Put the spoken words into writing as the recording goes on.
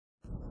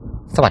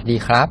สวัสดี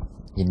ครับ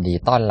ยินดี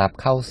ต้อนรับ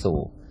เข้าสู่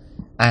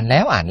อ่านแล้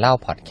วอ่านเล่า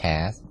พอดแค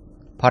ส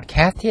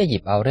ต์ที่จะหยิ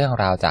บเอาเรื่อง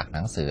ราวจากห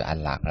นังสืออัน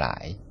หลากหลา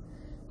ย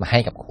มาให้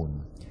กับคุณ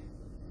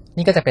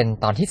นี่ก็จะเป็น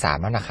ตอนที่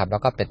3แล้วนะครับแล้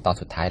วก็เป็นตอน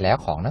สุดท้ายแล้ว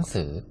ของหนัง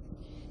สือ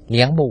เ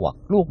ลี้ยงบวก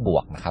ลูกบว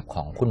กนะครับข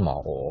องคุณหมอ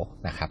โอ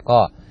นะครับก็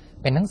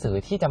เป็นหนังสือ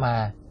ที่จะมา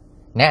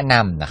แนะน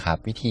ำนะครับ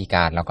วิธีก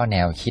ารแล้วก็แน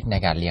วคิดใน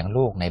การเลี้ยง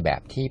ลูกในแบ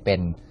บที่เป็น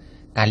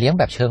การเลี้ยง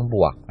แบบเชิงบ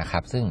วกนะครั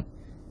บซึ่ง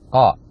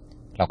ก็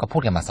เราก็พู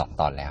ดกันมา2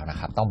ตอนแล้วนะ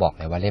ครับต้องบอก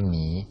เลยว่าเล่ม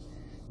นี้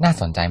น่า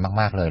สนใจ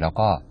มากๆเลยแล้ว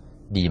ก็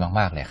ดี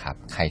มากๆเลยครับ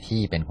ใครที่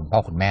เป็นคุณพ่อ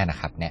คุณแม่นะ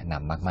ครับแนะน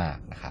ำมาก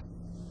ๆนะครับ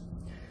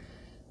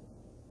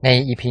ใน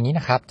EP นี้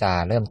นะครับจะ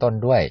เริ่มต้น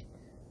ด้วย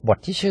บท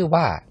ที่ชื่อ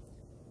ว่า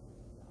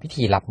วิ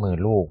ธีรับมือ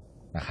ลูก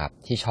นะครับ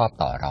ที่ชอบ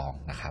ต่อรอง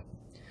นะครับ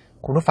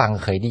คุณผู้ฟัง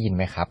เคยได้ยินไ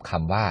หมครับค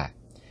ำว่า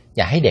อ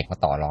ย่าให้เด็กมา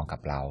ต่อรองกั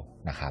บเรา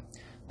นะครับ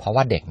เพราะ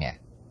ว่าเด็กเนี่ย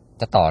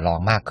จะต่อรอง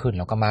มากขึ้น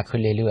แล้วก็มากขึ้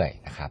นเรื่อย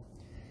ๆนะครับ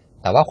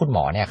แต่ว่าคุณหม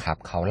อเนี่ยครับ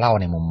เขาเล่า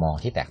ในมุมมอง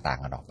ที่แตกต่าง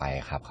กันออกไป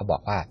ครับเขาบอ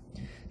กว่า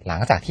หลั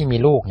งจากที่มี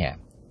ลูกเนี่ย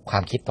ควา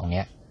มคิดตรง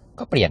นี้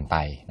ก็เปลี่ยนไป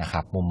นะค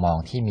รับมุมมอง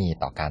ที่มี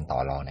ต่อการต่อ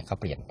รองเนี่ยก็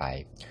เปลี่ยนไป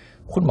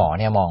คุณหมอ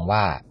เนี่ยมองว่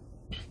า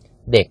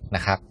เด็กน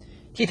ะครับ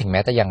ที่ถึงแม้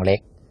จะยังเล็ก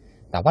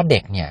แต่ว่าเด็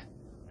กเนี่ย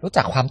รู้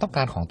จักความต้องก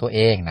ารของตัวเอ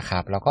งนะครั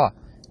บแล้วก็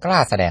กล้า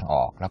แสดงอ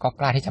อกแล้วก็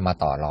กล้าที่จะมา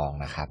ต่อรอง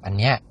นะครับอัน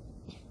เนี้ย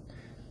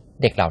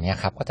เด็กเหล่านี้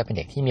ครับก็จะเป็นเ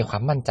ด็กที่มีควา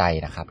มมั่นใจ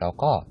นะครับแล้ว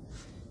ก็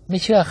ไม่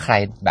เชื่อใคร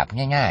แบบ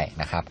ง่าย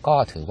ๆนะครับก็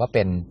ถือว่าเ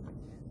ป็น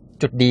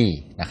จุดดี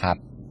นะครับ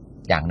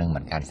อย่างหนึ่งเห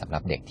มือนกันสำหรั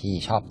บเด็กที่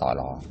ชอบต่อ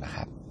รองนะค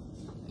รับ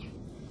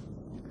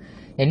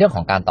ในเรื่องข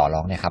องการต่อร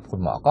องเนี่ยครับคุ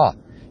ณหมอก็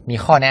มี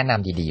ข้อแนะน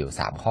ำดีๆอยู่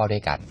3ข้อด้ว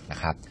ยกันนะ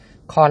ครับ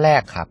ข้อแร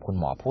กครับคุณ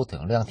หมอพูดถึ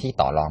งเรื่องที่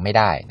ต่อรองไม่ไ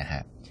ด้นะฮ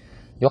ะ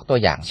ยกตัว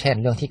อย่างเช่น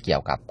เรื่องที่เกี่ย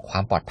วกับควา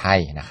มปลอดภัย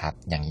นะครับ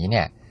อย่างนี้เ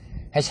นี่ย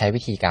ให้ใช้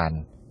วิธีการ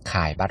ค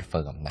ายบัตรเ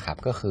ฟิร์มนะครับ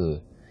ก็คือ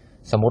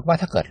สมมุติว่า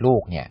ถ้าเกิดลู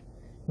กเนี่ย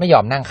ไม่ยอ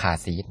มนั่งคา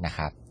ร์ซีทนะค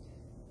รับ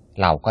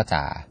เราก็จ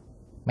ะ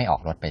ไม่ออ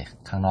กรถไป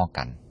ข้างนอก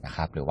กันนะค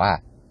รับหรือว่า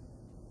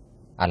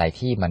อะไร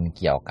ที่มัน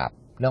เกี่ยวกับ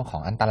เรื่องขอ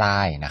งอันตรา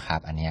ยนะครับ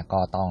อันนี้ก็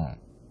ต้อ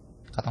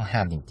งห้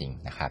ามจริง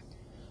ๆนะครับ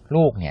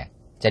ลูกเนี่ย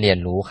จะเรียน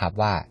รู้ครับ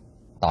ว่า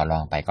ต่อรอ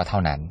งไปก็เท่า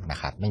นั้นนะ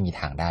ครับไม่มี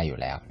ทางได้อยู่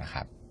แล้วนะค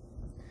รับ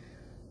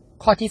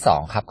ข้อที่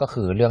2ครับก็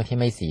คือเรื่องที่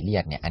ไม่ซีเรีย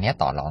สเนี่ยอันนี้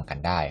ต่อรองกัน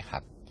ได้ครั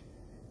บ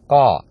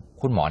ก็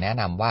คุณหมอแนะ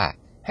นำว่า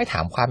ให้ถา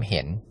มความเ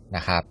ห็นน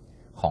ะครับ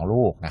ของ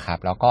ลูกนะครับ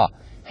แล้วก็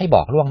ให้บ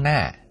อกล่วงหน้า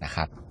นะค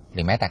รับห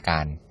รือแม้แต่กา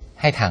ร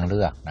ให้ทางเลื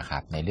อกนะครั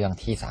บในเรื่อง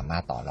ที่สามาร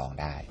ถต่อรอง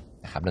ได้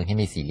นะครับเรื่องที่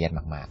ไม่ซีเรียส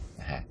มาก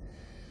ๆนะฮะ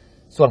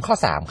ส่วนข้อ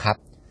3ครับ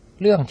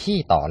เรื่องที่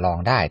ต่อรอง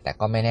ได้แต่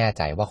ก็ไม่แน่ใ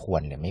จว่าคว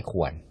รหรือไม่ค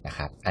วรนะค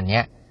รับอันเนี้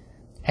ย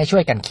ให้ช่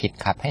วยกันคิด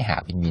ครับให้หา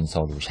วินวินโซ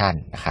ลูชัน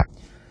นะครับ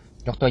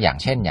ยกตัวอย่าง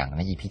เช่นอย่างใน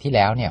EP ที่แ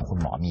ล้วเนี่ยคุณ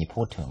หมอมี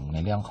พูดถึงใน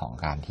เรื่องของ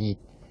การที่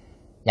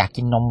อยาก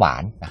กินนมหวา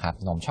นนะครับ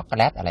นมช็อกโก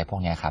แลตอะไรพว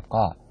กนี้ครับ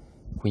ก็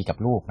คุยกับ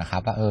ลูกนะครั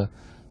บว่า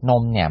น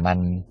มเนี่ยมัน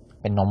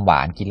เป็นนมหว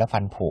านกินแล้วฟั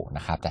นผุน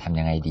ะครับจะทำ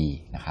ยังไงดี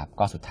นะครับ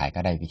ก็สุดท้ายก็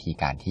ได้วิธี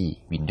การที่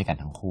วินด้วยกัน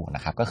ทั้งคู่น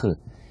ะครับก็คือ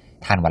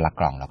ทานวันละ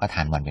กล่องแล้วก็ท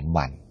านวันเว้น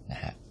วันนะ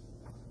ฮะ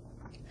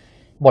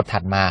บทถั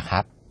ดมาครั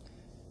บ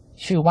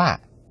ชื่อว่า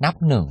นับ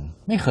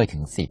1ไม่เคยถึ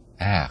ง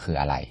10คือ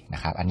อะไรน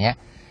ะครับอันเนี้ย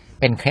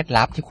เป็นเคล็ด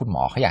ลับที่คุณหม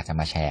อเขาอยากจะ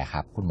มาแชร์ค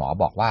รับคุณหมอ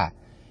บอกว่า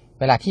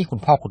เวลาที่คุณ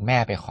พ่อคุณแม่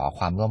ไปขอค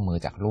วามร่วมมือ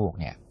จากลูก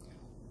เนี่ย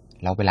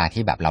แล้วเวลา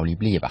ที่แบบเรา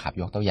รีบๆครับ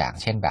ยกตัวอย่าง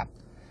เช่นแบบ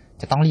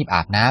จะต้องรีบอ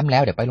าบน้ำแล้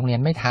วเดี๋ยวไปโรงเรีย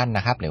นไม่ทันน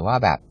ะครับหรือว่า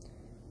แบบ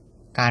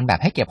การแบบ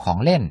ให้เก็บของ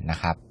เล่นนะ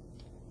ครับ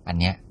อัน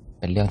เนี้ย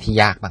เป็นเรื่องที่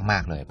ยากมา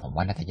กๆเลยผม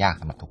ว่าน่าจะยาก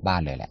สำหรับทุกบ้า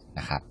นเลยแหละ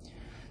นะครับ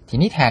ที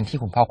นี้แทนที่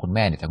คุณพ่อคุณแ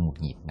ม่เนี่ยจะหงุด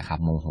หงิดนะครับ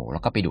โมโหแล้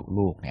วก็ไปดุ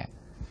ลูกเนี่ย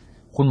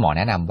คุณหมอแ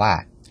นะนำว่า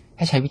ใ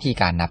ห้ใช้วิธี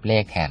การนับเล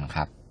ขแทนค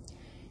รับ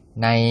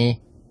ใน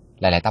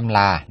หลายๆตำร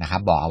านะครั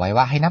บบอกเอาไว้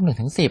ว่าให้นับ1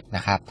 ถึง 10น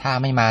ะครับถ้า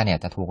ไม่มาเนี่ย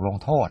จะถูกลง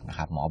โทษนะค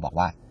รับหมอบอก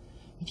ว่า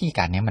วิธีก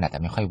ารนี้มันอาจจ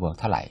ะไม่ค่อยเวิร์ก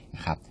เท่าไหร่น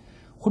ะครับ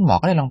คุณหมอ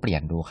ก็เลยลองเปลี่ย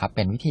นดูครับเ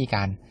ป็นวิธีก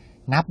าร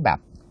นับแบบ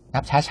นั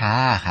บช้า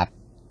ๆครับ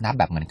นับ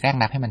แบบเหมือนแกล้ง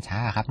นับให้มันช้า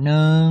ครับ1 2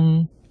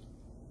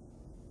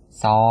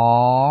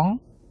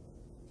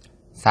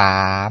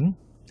 3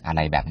อะไ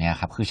รแบบนี้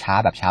ครับคือช้า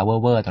แบบช้าเ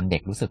ว่อร์จนเด็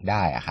กรู้สึกไ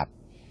ด้ครับ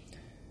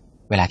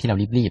เวลาที่เรา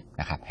รีบๆ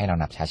นะครับให้เรา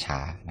นับช้า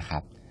ๆนะครั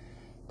บ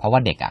เพราะว่า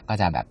เด็กก็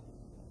จะแบบ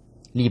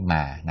รีบม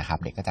านะครับ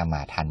เด็กก็จะม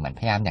าทันเหมือน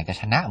พยายามอยากจะ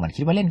ชนะเหมือน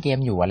คิดว่าเล่นเกม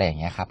อยู่อะไรอย่าง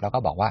เงี้ยครับแล้วก็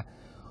บอกว่า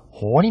โห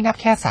นี่นับ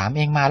แค่3เ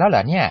องมาแล้วเหร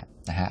อเนี่ย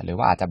นะฮะหรือ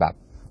ว่าอาจจะแบบ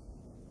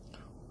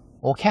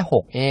โอ้แค่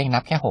6เองนั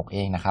บแค่6เอ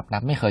งนะครับนั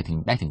บไม่เคย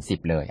ได้ถึง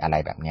10เลยอะไร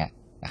แบบเนี้ย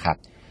นะครับ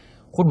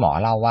คุณหมอ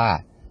เล่าว่า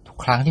ทุก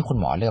ครั้งที่คุณ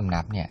หมอเริ่ม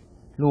นับเนี่ย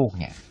ลูก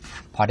เนี่ย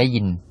พอได้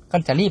ยินก็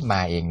จะรีบมา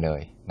เองเล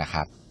ยนะค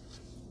รับ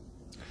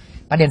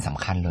ประเด็นส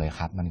ำคัญเลยค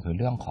รับมันคือ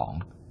เรื่องของ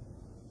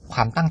คว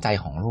ามตั้งใจ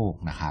ของลูก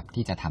นะครับ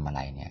ที่จะทำอะไร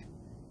เนี่ย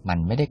มัน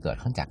ไม่ได้เกิด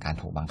ขึ้นจากการ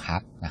ถูกบังคั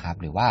บนะครับ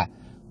หรือว่า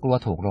กลัว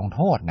ถูกลงโท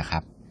ษนะครั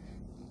บ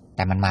แ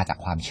ต่มันมาจาก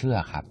ความเชื่อ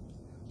ครับ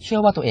เชื่อ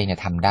ว่าตัวเองเนี่ย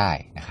ทำได้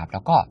นะครับแล้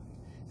วก็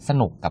ส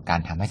นุกกับการ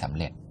ทำให้สำ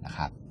เร็จนะค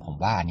รับผม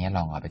ว่าอันนี้ล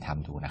องเอาไปท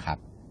ำดูนะครับ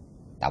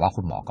แต่ว่า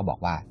คุณหมอก็บอก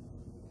ว่า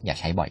อย่า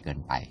ใช้บ่อยเกิน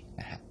ไป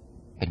นะฮะ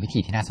เป็นวิธี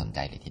ที่น่าสนใจ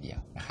เลยทีเดียว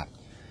นะครับ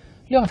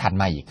เรื่องถัด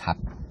มาอีกครับ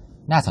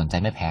น่าสนใจ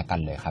ไม่แพ้กัน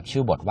เลยครับชื่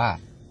อบทว่า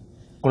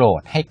โกร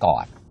ธให้กอ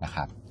ดนะค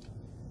รับ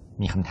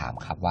มีคำถาม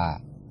ครับว่า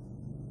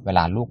เวล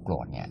าลูกโกร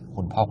ธเนี่ย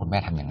คุณพ่อคุณแม่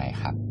ทำยังไง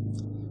ครับ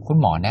คุณ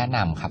หมอแนะน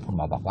ำครับคุณห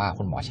มอบอกว่า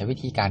คุณหมอใช้วิ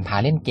ธีการพา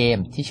เล่นเกม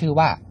ที่ชื่อ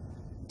ว่า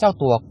เจ้า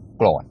ตัว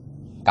โกรธ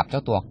กับเจ้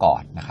าตัวกอ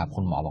ดนะครับ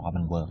คุณหมอบอกว่า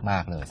มันเวิร์กมา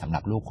กเลยสำหรั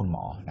บลูกคุณหม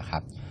อนะครั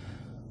บ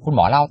คุณหม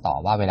อเล่าต่อ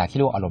ว่าเวลาที่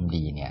ลูกอารมณ์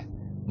ดีเนี่ย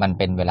มันเ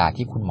ป็นเวลา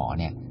ที่คุณหมอ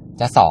เนี่ย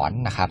จะสอน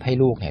นะครับให้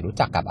ลูกเนี่ยรู้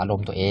จักกับอารม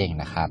ณ์ตัวเอง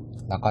นะครับ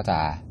แล้วก็จะ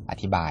อ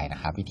ธิบายนะ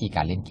ครับวิธีก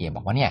ารเล่นเกมบ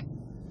อกว่าเนี่ย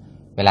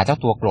เวลาเจ้า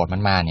ตัวโกรธมั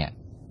นมาเนี่ย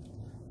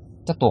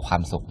เจ้าตัวควา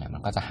มสุขเนี่ยมั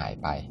นก็จะหาย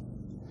ไป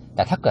แ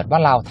ต่ถ้าเกิดว่า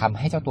เราทำใ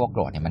ห้เจ้าตัวโก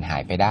รธเนี่ยมันหา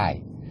ยไปได้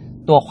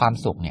ตัวความ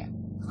สุขเนี่ย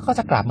ก็จ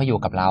ะกลับมาอยู่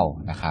กับเรา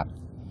นะครับ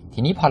ที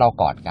นี้พอเรา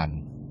กอดกัน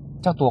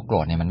เจ้าตัวโกร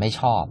ธเนี่ยมันไม่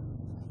ชอบ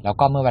แล้ว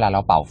ก็เมื่อเวลาเร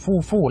าเป่า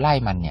ฟู่ไล่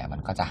มันเนี่ยมั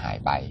นก็จะหาย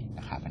ไป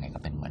นะครับอันนี้ก็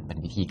เป็นเหมือนเป็น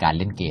วิธีการ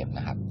เล่นเกม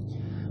นะครับ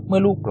เมื่อ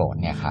ลูกโกรธ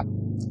เนี่ยครับ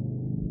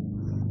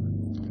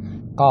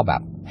ก็แบ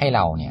บให้เ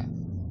ราเนี่ย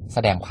แส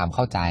ดงความเ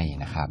ข้าใจ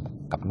นะครับ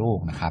กับลูก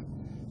นะครับ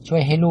ช่ว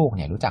ยให้ลูกเ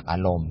นี่ยรู้จักอา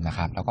รมณ์นะค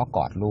รับแล้วก็ก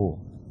อดลูก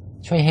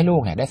ช่วยให้ลู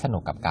กเนี่ยได้สนุ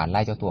กกับการไ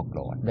ล่เจ้าตัวโกร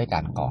ธด้วยกา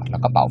รกอดแล้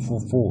วก็เป่า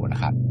ฟู่น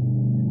ะครับ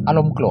อาร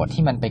มณ์โกรธ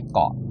ที่มันไปเก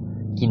าะ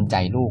กินใจ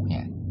ลูกเนี่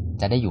ย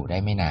จะได้อยู่ได้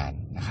ไม่นาน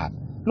นะครับ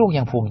ลูก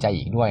ยังภูมิใจ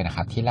อีกด้วยนะค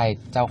รับที่ไล่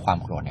เจ้าความ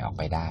โกรธเนี่ยออก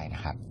ไปได้น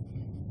ะครับ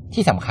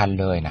ที่สำคัญ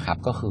เลยนะครับ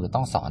ก็คือต้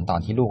องสอนตอน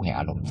ที่ลูกเนี่ย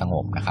อารมณ์สง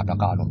บนะครับแล้ว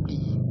ก็อารมณ์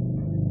ดี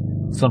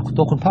ส่วน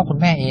ตัวคุณพ่อคุณ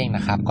แม่เองน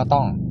ะครับก็ต้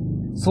อง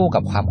สู้กั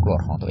บความโกรธ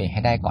ของตัวเองใ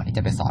ห้ได้ก่อนที่จ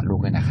ะไปสอนลูก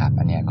ด้วยนะครับ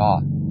อันนี้ก็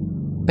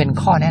เป็น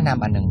ข้อแนะน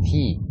ำอันนึง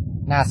ที่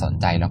น่าสน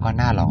ใจแล้วก็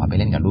น่าลองเอาไป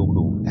เล่นกับลูก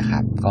ดูนะครั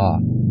บก็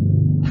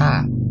ถ้า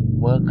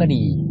เวิร์กก็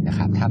ดีนะค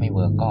รับถ้าไม่เ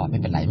วิร์กก็ไม่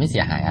เป็นไรไม่เสี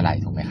ยหายอะไร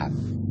ถูกไหมครับ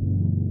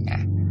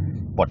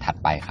บทถัด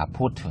ไปครับ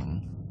พูดถึง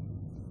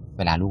เ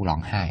วลาลูกร้อ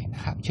งไห้น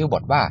ะครับชื่อบ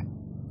ทว่า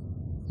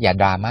อย่า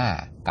ดราม่า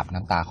กับ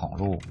น้ำตาของ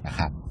ลูกนะค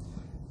รับ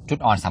จุด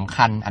อ่อนสำ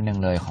คัญอันนึง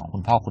เลยของคุ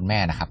ณพ่อคุณแม่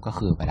นะครับก็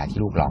คือเวลาที่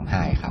ลูกร้องไ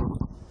ห้ครับ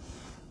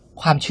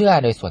ความเชื่อ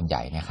โดยส่วนให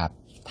ญ่นะครับ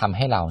ทำใ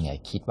ห้เราเนี่ย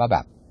คิดว่าแบ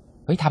บ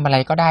เฮ้ยทำอะไร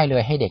ก็ได้เล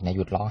ยให้เด็กเนี่ยห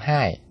ยุดร้องไห้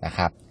นะค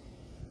รับ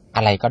อ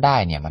ะไรก็ได้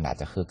เนี่ยมันอาจ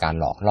จะคือการ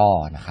หลอกล่อ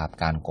นะครับ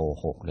การโก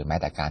หกหรือแม้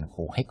แต่การ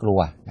ขู่ให้กลัว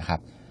นะครับ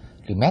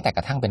หรือแม้แต่ก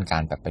ระทั่งเป็นกา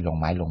รแบบไปลง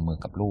ไม้ลงมือ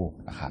กับลูก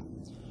นะครับ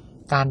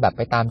การแบบไ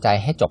ปตามใจ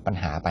ให้จบปัญ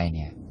หาไปเ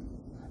นี่ย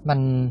มัน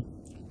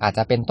อาจจ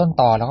ะเป็นต้น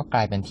ตอแล้วก็กล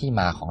ายเป็นที่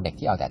มาของเด็ก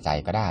ที่เอาแต่ใจ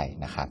ก็ได้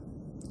นะครับ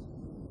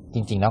จ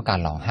ริงๆแล้วการ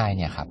ร้องไห้เ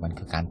นี่ยครับมัน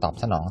คือการตอบ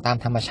สนองตาม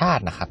ธรรมชา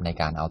ตินะครับใน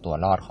การเอาตัว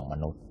รอดของม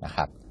นุษย์นะค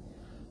รับ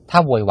ถ้า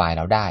โวยวายแ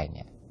ล้วได้เ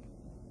นี่ย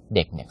เ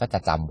ด็กเนี่ยก็จะ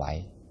จำไว้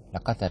แล้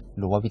วก็จะ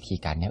รู้ว่าวิธี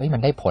การนี้มั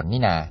นได้ผล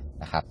นี่นา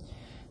นะครับ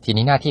ที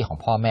นี้หน้าที่ของ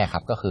พ่อแม่ค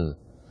รับก็คือ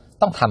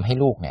ต้องทำให้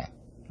ลูกเนี่ย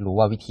รู้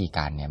ว่าวิธีก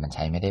ารเนี่ยมันใ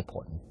ช้ไม่ได้ผ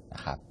ลน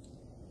ะครับ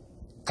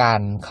กา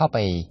รเข้าไป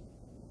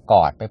ก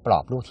อดไปปลอ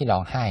บลูกที่ร้อ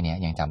งไห้เนี่ย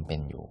ยังจำเป็น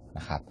อยู่น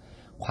ะครับ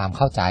ความเ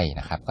ข้าใจ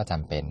นะครับก็จ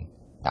ำเป็น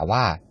แต่ว่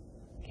า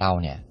เรา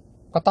เนี่ย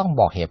ก็ต้อง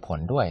บอกเหตุผล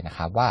ด้วยนะค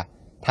รับว่า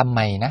ทำไม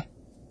นะ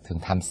ถึง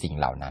ทำสิ่ง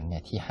เหล่านั้นเนี่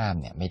ยที่ห้าม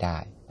เนี่ยไม่ได้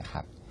นะค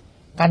รับ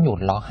การหยุด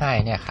ร้องไห้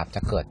เนี่ยครับจ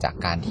ะเกิดจาก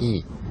การที่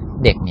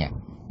เด็กเนี่ย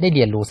ได้เ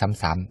รียนรู้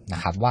ซ้ำๆนะ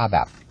ครับว่าแบ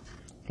บ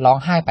ร้อง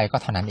ไห้ไปก็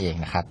เท่านั้นเอง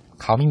นะครับ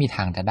เขาไม่มีท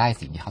างจะได้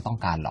สิ่งที่เขาต้อง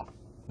การหรอก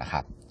นะค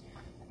รับ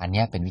อัน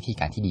นี้เป็นวิธี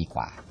การที่ดีก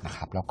ว่านะค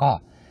รับแล้วก็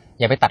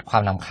อย่าไปตัดควา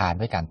มรำคาญ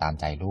ด้วยการตาม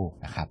ใจลูก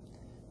นะครับ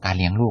การ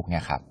เลี้ยงลูกเนี่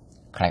ยครับ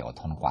ใครอด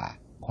ทนกว่า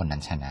คนนั้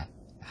นชนะ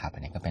นะครับอั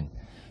นนี้ก็เป็น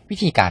วิ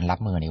ธีการรับ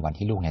มือในวัน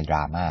ที่ลูกในดร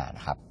าม่าน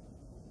ะครับ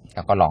แ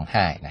ล้วก็ร้องไ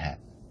ห้นะฮะ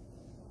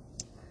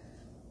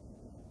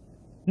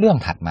เรื่อง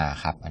ถัดมา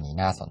ครับอันนี้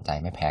น่าสนใจ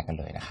ไม่แพ้กัน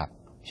เลยนะครับ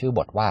ชื่อบ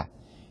ทว่า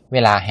เว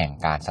ลาแห่ง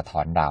การสะท้อ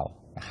นเรา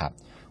นะครับ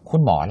คุ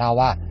ณหมอเล่า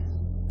ว่า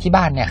ที่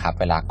บ้านเนี่ยครับ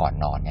เวลาก่อน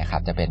นอนเนี่ยครั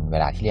บจะเป็นเว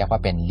ลาที่เรียกว่า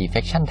เป็น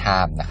reflection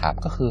time นะครับ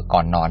ก็คือก่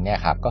อนนอนเนี่ย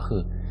ครับก็คื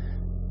อ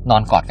นอ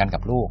นกอดกันกั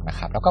บลูกนะ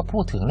ครับแล้วก็พู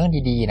ดถึงเรื่อง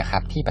ดีๆนะครั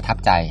บที่ประทับ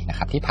ใจนะค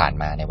รับที่ผ่าน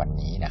มาในวัน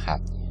นี้นะครับ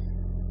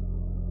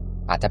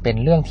อาจจะเป็น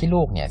เรื่องที่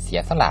ลูกเนี่ยเสี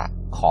ยสละ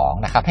ของ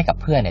นะครับให้กับ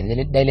เพื่อนเนี่ย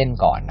ได้เล่น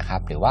ก่อนนะครั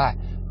บหรือว่า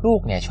ลูก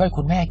เนี่ยช่วย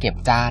คุณแม่เก็บ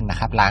จานนะ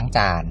ครับล้างจ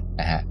าน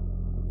นะฮะ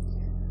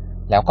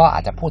แล้วก็อ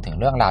าจจะพูดถึง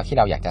เรื่องราวที่เ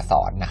ราอยากจะส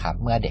อนนะครับ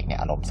เมื่อเด็กเนี่ย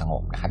อารมณ์สง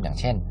บนะครับอย่าง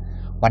เช่น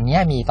วันนี้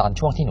มีตอน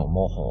ช่วงที่หนูโม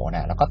โหน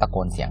ะแล้วก็ตะโก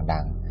นเสียงดั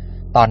ง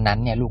ตอนนั้น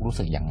เนี่ยลูกรู้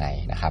สึกยังไง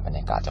นะครับอัน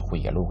นี้ก็อาจจะคุย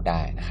กับลูกได้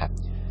นะครับ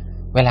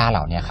เวลาเห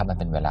ล่านี้ครับมัน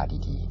เป็นเวลา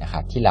ดีๆนะครั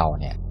บที่เรา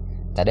เนี่ย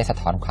จะได้สะ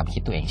ท้อนความคิ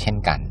ดตัวเองเช่น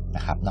กันน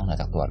ะครับนอกเหนือ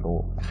จากตัวลู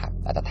กนะครับ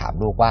อาจจะถาม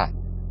ลูกว่า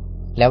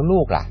แล้วลู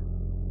กล่ะ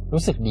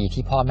รู้สึกดี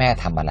ที่พ่อแม่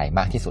ทำอะไรม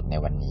ากที่สุดใน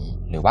วันนี้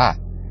หรือว่า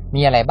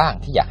มีอะไรบ้าง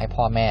ที่อยากให้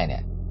พ่อแม่เนี่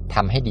ยท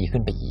ำให้ดีขึ้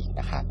นไปอีก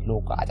นะครับลู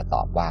กก็อาจจะต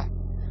อบว่า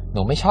ห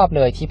นูไม่ชอบเ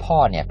ลยที่พ่อ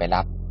เนี่ยไป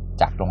รับ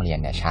จากโรงเรียน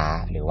เนี่ยช้า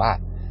หรือว่า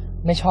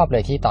ไม่ชอบเล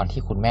ยที่ตอน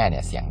ที่คุณแม่เนี่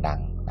ยเสียงดัง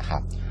นะครั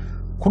บ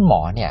คุณหมอ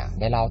เนี่ย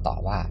ได้เล่าต่อ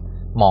ว่า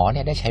หมอเ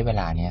นี่ยได้ใช้เว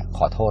ลาเนี่ยข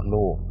อโทษ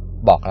ลูก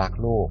บอกรัก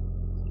ลูก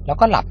แล้ว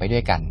ก็หลับไปด้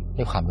วยกัน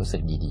ด้วยความรู้สึ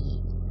กดี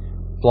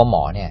ๆตัวหม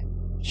อเนี่ย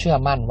เชื่อ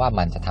มั่นว่า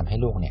มันจะทำให้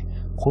ลูกเนี่ย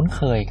คุ้นเค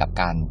ยกับ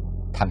การ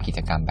ทำกิจ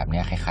กรรมแบบ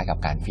นี้คล้ายๆกับ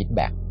การฟีดแ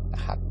บ็กน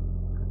ะครับ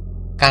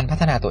การพั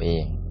ฒนาตัวเอ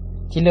ง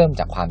ที่เริ่ม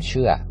จากความเ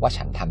ชื่อว่า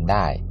ฉันทำไ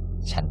ด้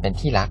ฉันเป็น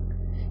ที่รัก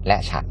และ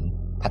ฉัน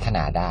พัฒน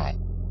าได้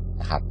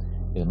นะครับ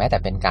หรือแม้แต่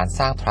เป็นการ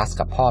สร้าง trust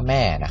กับพ่อแ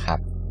ม่นะครับ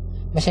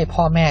ไม่ใช่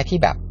พ่อแม่ที่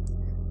แบบ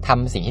ท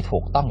ำสิ่งที่ถู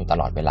กต้องอยู่ต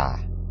ลอดเวลา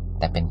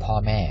แต่เป็นพ่อ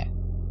แม่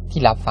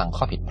ที่รับฟัง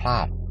ข้อผิดพลา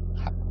ด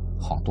ครับ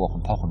ของตัวคุ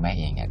ณพ่อคุณแม่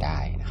เองเนี่ยได้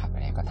นะครับอั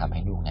นนี้ก็ทำใ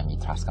ห้ลูกเนี่ยมี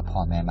trust กับพ่อ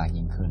แม่มาก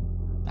ยิ่งขึ้น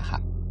นะครั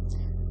บ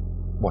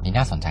บทนี้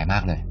น่าสนใจมา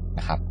กเลย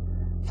นะครับ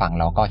ฟัง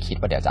เราก็คิด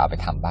ว่าเดี๋ยวจะเอาไป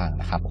ทำบ้าง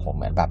นะครับผมเ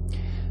หมือนแบบ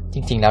จ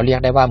ริงๆแล้วเรียก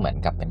ได้ว่าเหมือน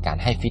กับเป็นการ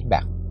ให้ฟีดแบ็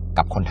ก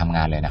กับคนทำง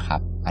านเลยนะครับ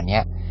อันเนี้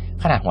ย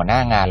ขนาดหัวหน้า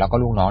งานแล้วก็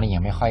ลูกน้องนี่ยั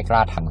งไม่ค่อยกล้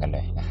าทำกันเล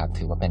ยนะครับ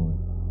ถือว่าเป็น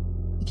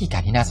วิธีกา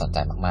รที่น่าสนใจ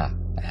มาก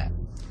ๆนะฮะ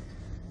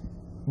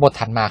บท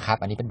ถัดมาครับ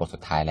อันนี้เป็นบทสุ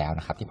ดท้ายแล้ว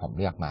นะครับที่ผม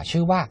เลือกมา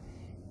ชื่อว่า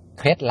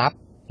เคล็ดลับ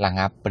ระ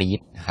งับปรี๊ด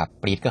นะครับ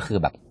ปรี๊ดก็คือ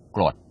แบบโก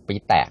รธปรี๊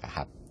ดแตกค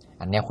รับ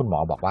อันนี้คุณหมอ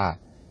บอกว่า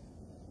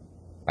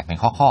แบ่งเป็น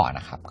ข้อๆ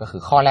นะครับก็คื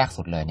อข้อแรก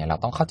สุดเลยเนี่ยเรา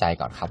ต้องเข้าใจ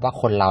ก่อนครับว่า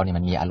คนเราเนี่ย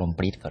มันมีอารมณ์ป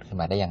รี๊ดเกิดขึ้น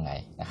มาได้ยังไง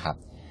นะครับ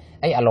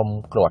ไออารมณ์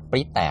โกรธป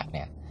รี๊ดแตกเ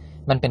นี่ย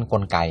มันเป็นก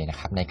ลไกนะ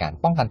ครับในการ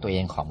ป้องกันตัวเอ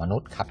งของมนุ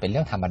ษย์ครับเป็นเ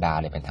รื่องธรรมดา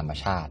เลยเป็นธรรม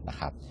ชาตินะ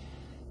ครับ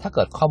ถ้าเ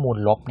กิดข้อมูล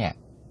ลบเนี่ย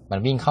มัน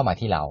วิ่งเข้ามา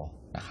ที่เรา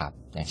นะครับ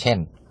อย่างเช่น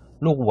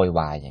ลูกโวยว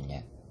ายอย่างเงี้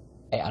ย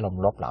ไออารม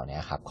ณ์ลบเหล่านี้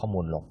ครับข้อมู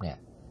ลลบเนี่ย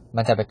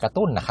มันจะไปกระ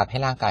ตุ้นนะครับให้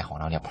ร่างกายของ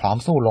เราเนี่ยพร้อม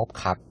สู้รบ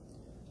ครับ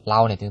เรา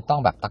เนี่ยจึงต้อ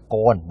งแบบตะโก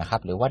นนะครั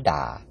บหรือว่าด่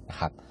านะ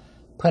ครับ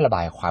เพื่อระบ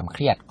ายความเค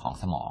รียดของ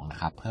สมองนะ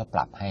ครับเพื่อป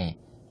รับให้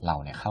เรา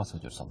เนี่ยเข้าสู่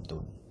จุดสมดุ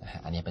ลนะฮะ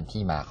อันนี้เป็น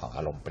ที่มาของอ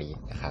ารมณ์ปรี๊ด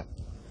นะครับ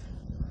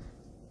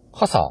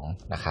ข้อ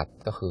2นะครับ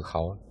ก็คือเข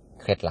า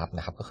เคล็ดลับน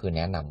ะครับก็คือแ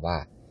นะนำว่า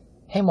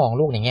ให้มอง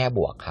ลูกในแง่บ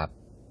วกครับ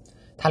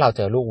ถ้าเราเ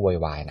จอลูกโวย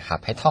วายนะครับ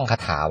ให้ท่องคา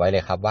ถาไว้เล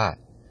ยครับว่า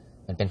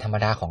มันเป็นธรรม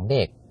ดาของเ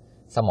ด็ก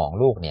สมอง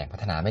ลูกเนี่ยพั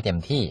ฒนาไม่เต็ม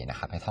ที่นะ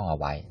ครับให้ท่องเอา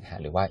ไว้นะฮะ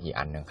หรือว่าอีก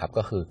อันนึงครับ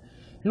ก็คือ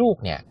ลูก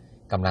เนี่ย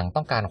กำลัง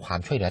ต้องการความ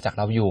ช่วยเหลือจาก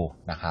เราอยู่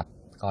นะครับ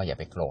ก็อย่า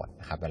ไปโกรธ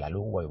นะครับเวลา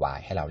ลูกโวยวาย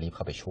ให้เรารีบเ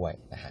ข้าไปช่วย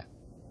นะฮะ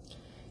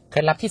เคล็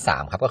ดลับที่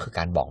3ครับก็คือก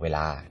ารบอกเวล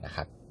านะค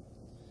รับ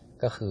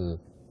ก็คือ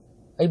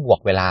บว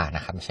กเวลาน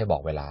ะครับไม่ใช่บอ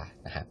กเวลา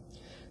นะฮะ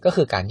ก็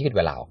คือการยืดเ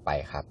วลาออกไป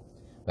ครับ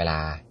เวลา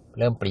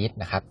เริ่มปรี๊ด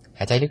นะครับห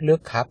ายใจลึ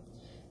กๆครับ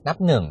นับ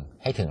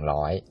1ให้ถึง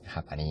100นะค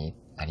รับอัน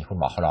นี้คุณ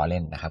หมอเขาล้อเล่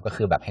นนะครับก็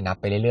คือแบบให้นับ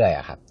ไปเรื่อย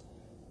ๆครับ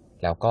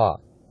แล้วก็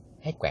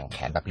ให้แกว่งแข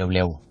นแบบเ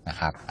ร็วๆนะ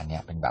ครับอันนี้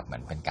เป็นแบบเหมือ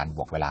นเป็นการบ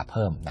วกเวลาเ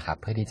พิ่มนะครับ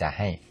เพื่อที่จะใ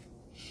ห้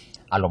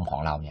อารมณ์ขอ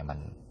งเราเนี่ยมัน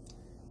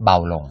เบา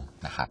ลง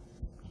นะครับ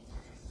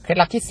เคล็ด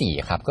ลับที่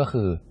4ครับก็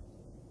คือ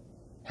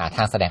หาท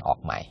างแสดงออก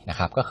ใหม่นะ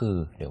ครับก็คือ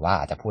หรือว่า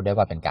อาจจะพูดได้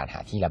ว่าเป็นการหา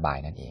ที่ระบาย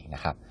นั่นเองน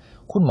ะครับ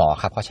คุณหมอ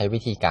ครับเขาใช้วิ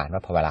ธีการว่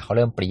าพอเวลาเขาเ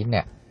ริ่มปรี๊ดเ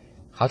นี่ย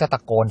เขาจะต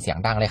ะโกนเสียง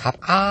ดังเลยครับ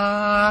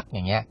อ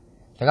ย่างเงี้ย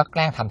แล้วก็แก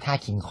ล้งทำท่า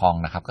คิงคอง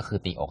นะครับก็คือ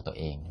ตีอกตัว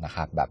เองนะค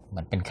รับแบบ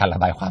มันเป็นการระ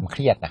บายความเค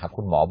รียดนะครับ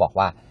คุณหมอบอก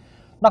ว่า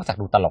นอกจาก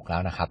ดูตลกแล้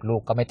วนะครับลู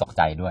กก็ไม่ตกใ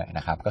จด้วยน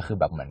ะครับก็คือ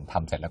แบบเหมือนท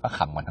ำเสร็จแล้วก็ข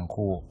ำกันทั้ง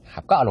คู่ค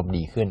รับก็อารมณ์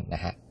ดีขึ้นน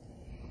ะฮะ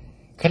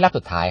เคล็ดลับ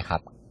สุดท้ายครั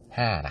บ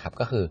5นะครับ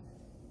ก็คือ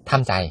ท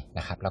ำใจน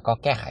ะครับแล้วก็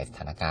แก้ไขสถ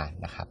านการณ์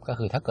นะครับก็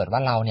คือถ้าเกิดว่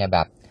าเราเนี่ยแบ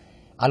บ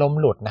อารมณ์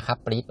หลุดนะครับ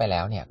ปรี๊ดไปแล้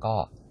วเนี่ย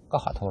ก็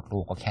ขอโทษลู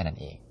กก็แค่นั้น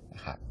เองน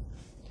ะครับ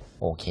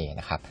โอเค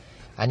นะครับ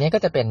อันนี้ก็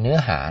จะเป็นเนื้อ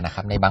หานะค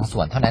รับในบางส่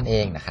วนเท่านั้นเอ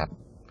งนะครับ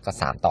ก็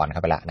3ตอนค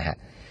รับไปละนะฮะ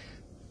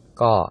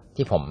ก็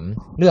ที่ผม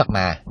เลือกม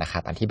านะครั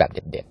บอันที่แบบเ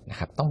ด็ดๆนะ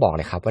ครับต้องบอกเ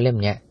ลยครับว่าเล่ม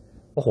นี้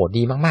โอ้โห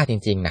ดีมากๆจ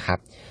ริงๆนะครับ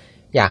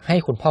อยากให้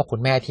คุณพ่อคุณ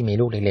แม่ที่มี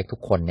ลูกเล็กๆทุ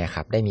กคนเนี่ยค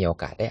รับได้มีโอ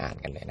กาสได้อ่าน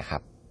กันเลยนะครั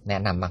บแนะ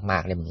นำมา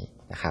กๆเล่มนี้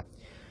นะครับ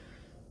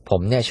ผ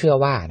มเนี่ยเชื่อ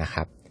ว่านะค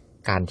รับ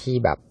การที่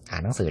แบบอ่า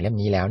นหนังสือเล่ม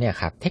นี้แล้วเนี่ย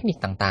ครับเทคนิค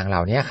ต่างๆเหล่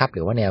านี้ครับห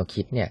รือว่าแนว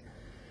คิดเนี่ย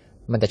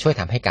มันจะช่วย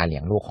ทำให้การเลี้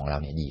ยงลูกของเรา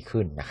เนี่ยดี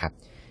ขึ้นนะครับ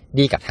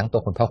ดีกับทั้งตั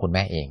วคุณพ่อคุณแ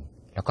ม่เอง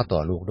แล้วก็ตัว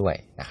ลูกด้วย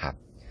นะครับ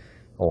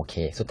โอเค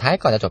สุดท้าย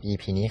ก่อนจะจบ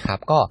EP นี้ครับ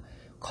ก็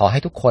ขอให้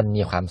ทุกคน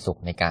มีความสุข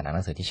ในการอ่านห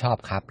นังสือที่ชอบ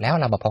ครับแล้ว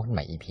เรามาพบกันให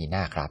ม่ EP หน้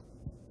าครับ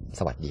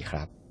สวัสดีค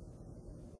รับ